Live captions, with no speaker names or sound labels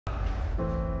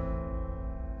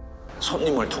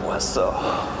손님을 두고 왔어.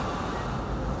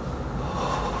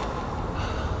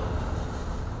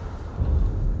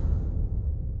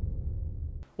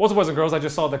 What's up, boys and girls? I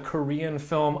just saw the Korean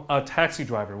film A Taxi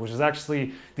Driver, which is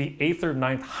actually the 8th or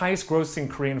 9th highest grossing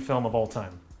Korean film of all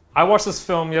time. I watched this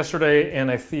film yesterday in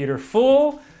a theater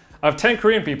full of 10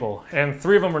 Korean people, and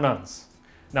 3 of them were nuns.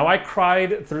 Now, I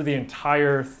cried through the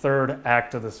entire third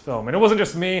act of this film, and it wasn't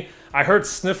just me. I heard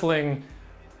sniffling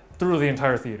through the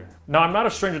entire theater. Now, I'm not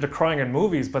a stranger to crying in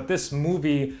movies, but this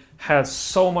movie had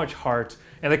so much heart,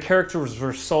 and the characters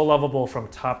were so lovable from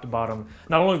top to bottom.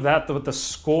 Not only that, but the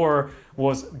score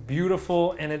was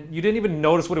beautiful, and you didn't even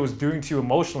notice what it was doing to you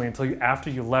emotionally until after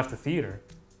you left the theater.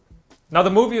 Now, the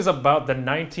movie is about the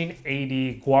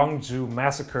 1980 Gwuangju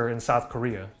massacre in South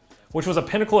Korea, which was a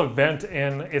pinnacle event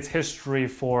in its history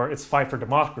for its fight for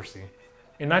democracy.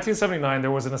 In 1979, there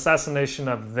was an assassination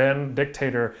of then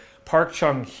dictator Park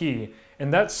Chung-hee,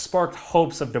 and that sparked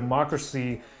hopes of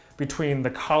democracy between the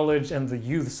college and the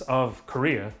youths of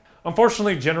Korea.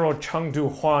 Unfortunately, General Chung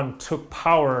Do-hwan took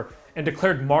power and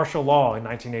declared martial law in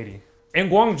 1980. In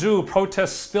Gwangju,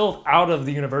 protests spilled out of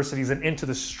the universities and into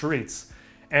the streets,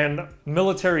 and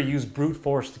military used brute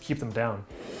force to keep them down.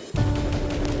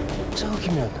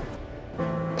 저기면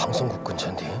방송국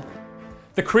근처인데.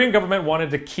 The Korean government wanted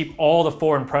to keep all the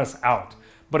foreign press out,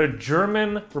 but a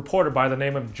German reporter by the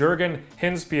name of Jürgen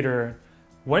Hinspeter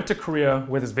went to Korea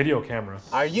with his video camera.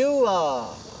 Are you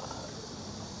a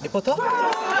reporter?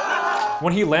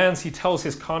 When he lands, he tells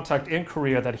his contact in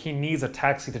Korea that he needs a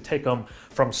taxi to take him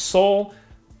from Seoul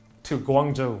to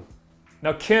Gwangju.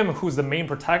 Now, Kim, who's the main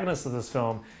protagonist of this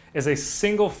film, is a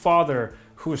single father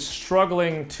who is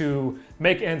struggling to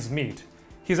make ends meet.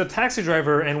 He's a taxi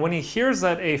driver, and when he hears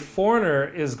that a foreigner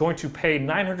is going to pay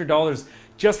 $900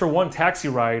 just for one taxi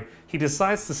ride, he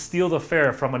decides to steal the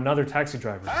fare from another taxi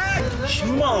driver.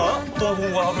 10만 원? 또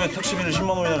공과 하루에 택시비를 10만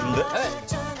원이나 준대?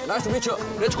 Nice to meet you.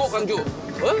 Let's go, Gwangju.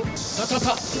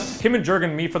 Kim and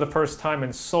Jürgen meet for the first time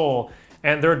in Seoul,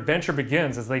 and their adventure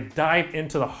begins as they dive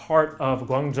into the heart of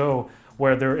Gwangju,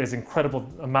 where there is incredible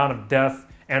amount of death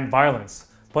and violence,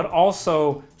 but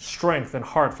also strength and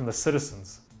heart from the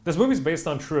citizens. This movie is based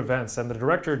on true events, and the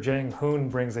director Jin-young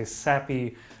brings a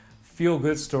sappy,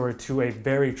 feel-good story to a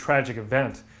very tragic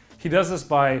event. He does this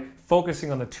by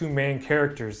focusing on the 2 main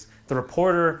characters, the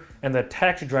reporter and the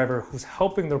taxi driver who's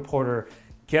helping the reporter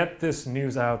get this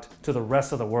news out to the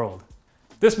rest of the world.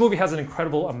 This movie has an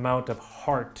incredible amount of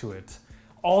heart to it.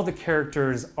 All the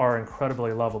characters are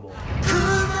incredibly lovable.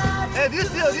 에,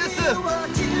 뉴스요, 뉴스.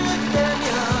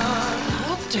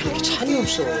 어째 이렇게 찬이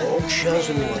없어? 귀한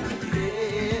손님 왔는데.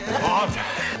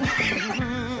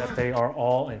 That they are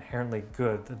all inherently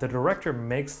good. The director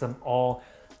makes them all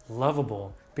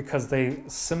lovable because they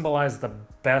symbolize the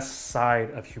best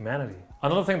side of humanity.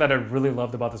 Another thing that I really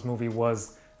loved about this movie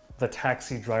was the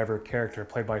taxi driver character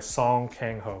played by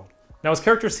Kang-ho. Now, his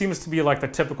character seems to be like the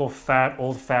typical fat,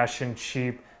 old-fashioned,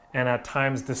 cheap, and at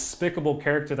times despicable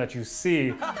character that you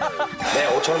see. 내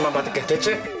 5천원만 받을게,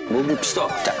 됐지? 무기 비싸.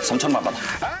 자, 3천원만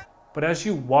받아. But as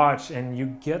you watch and you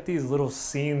get these little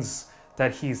scenes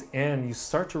that he's in, you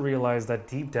start to realize that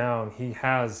deep down he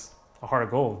has a heart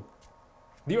of gold.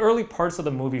 The early parts of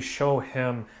the movie show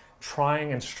him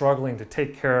trying and struggling to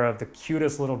take care of the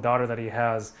cutest little daughter that he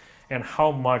has and how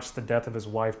much the death of his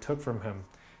wife took from him.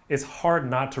 It's hard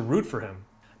not to root for him.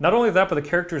 Not only that, but the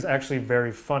character is actually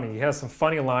very funny. He has some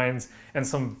funny lines and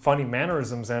some funny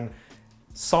mannerisms, and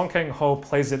Kang-ho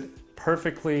plays it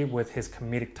perfectly with his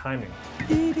comedic timing.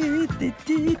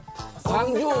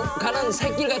 광주 가는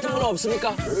새길 같은 건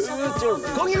없습니까?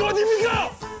 거기가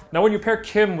어딥니까? Now, when you pair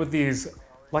Kim with these,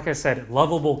 like I said,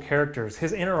 lovable characters,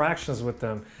 his interactions with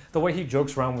them, the way he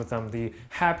jokes around with them, the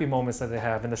happy moments that they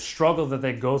have, and the struggle that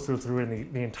they go through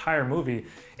in the entire movie,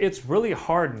 it's really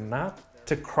hard not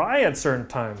to cry at certain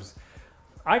times.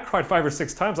 I cried 5 or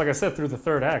 6 times, like I said, through the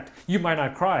third act. You might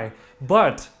not cry,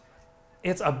 but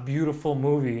it's a beautiful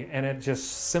movie, and it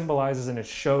just symbolizes and it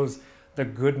shows the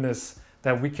goodness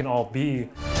that we can all be.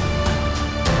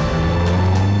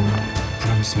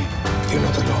 Promise me, you're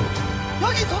not alone.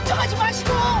 여기 걱정하지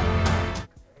마시고.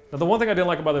 Now, the one thing I didn't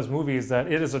like about this movie is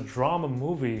that it is a drama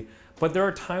movie, but there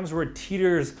are times where it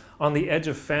teeters on the edge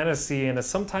of fantasy and it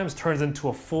sometimes turns into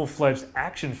a full-fledged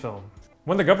action film.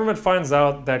 When the government finds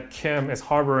out that Kim is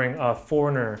harboring a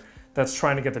foreigner that's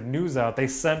trying to get the news out, they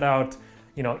send out,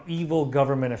 evil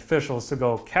government officials to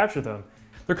go capture them.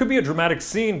 There could be a dramatic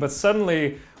scene, but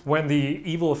suddenly when the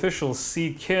evil officials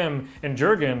see Kim and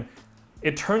Jürgen,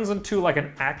 It turns into like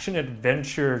an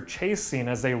action-adventure chase scene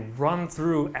as they run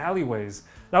through alleyways.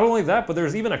 Not only that, but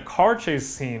there's even a car chase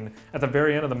scene at the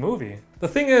very end of the movie. The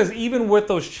thing is, even with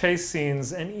those chase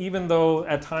scenes, and even though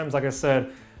at times, like I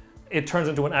said, it turns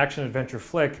into an action-adventure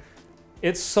flick,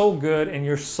 it's so good and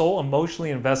you're so emotionally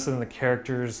invested in the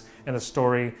characters and the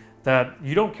story that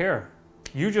you don't care.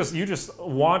 You just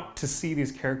want to see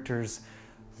these characters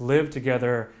live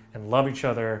together and love each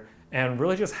other and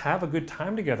really just have a good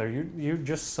time together. You're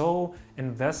just so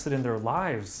invested in their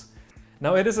lives.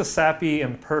 Now, it is a sappy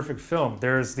and perfect film.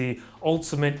 There's the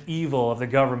ultimate evil of the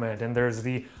government, and there's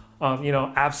the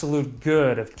absolute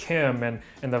good of Kim and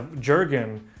the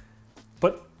Jurgen.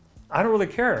 But I don't really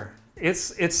care.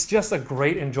 It's just a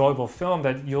great, enjoyable film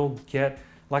that you'll get,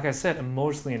 like I said,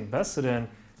 emotionally invested in,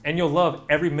 and you'll love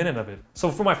every minute of it. So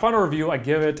for my final review, I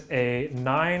give it a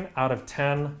 9 out of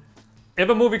 10. If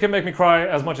a movie can make me cry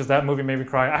as much as that movie made me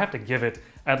cry, I have to give it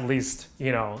at least,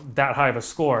 that high of a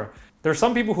score. There are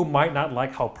some people who might not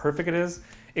like how perfect it is.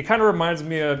 It kind of reminds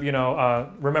me of,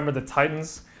 Remember the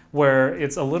Titans, where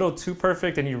it's a little too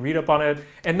perfect and you read up on it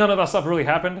and none of that stuff really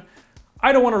happened.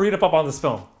 I don't want to read up on this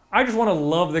film. I just want to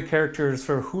love the characters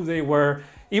for who they were.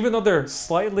 Even though they're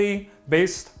slightly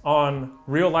based on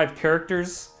real life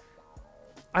characters,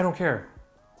 I don't care.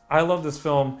 I love this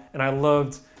film and I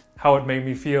loved how it made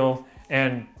me feel.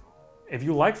 And if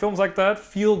you like films like that,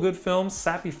 feel-good films,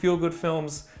 sappy feel-good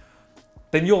films,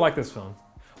 then you'll like this film.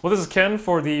 Well, this is Ken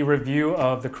for the review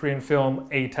of the Korean film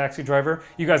A Taxi Driver.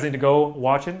 You guys need to go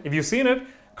watch it. If you've seen it,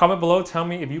 comment below, tell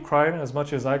me if you cried as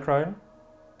much as I cried.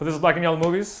 But this is Black and Yellow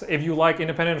Movies. If you like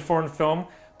independent and foreign film,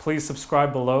 please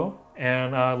subscribe below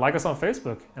and like us on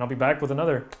Facebook. And I'll be back with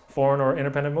another foreign or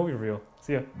independent movie review.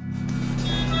 See ya.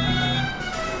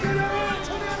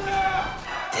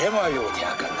 대마요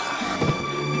대학 간다.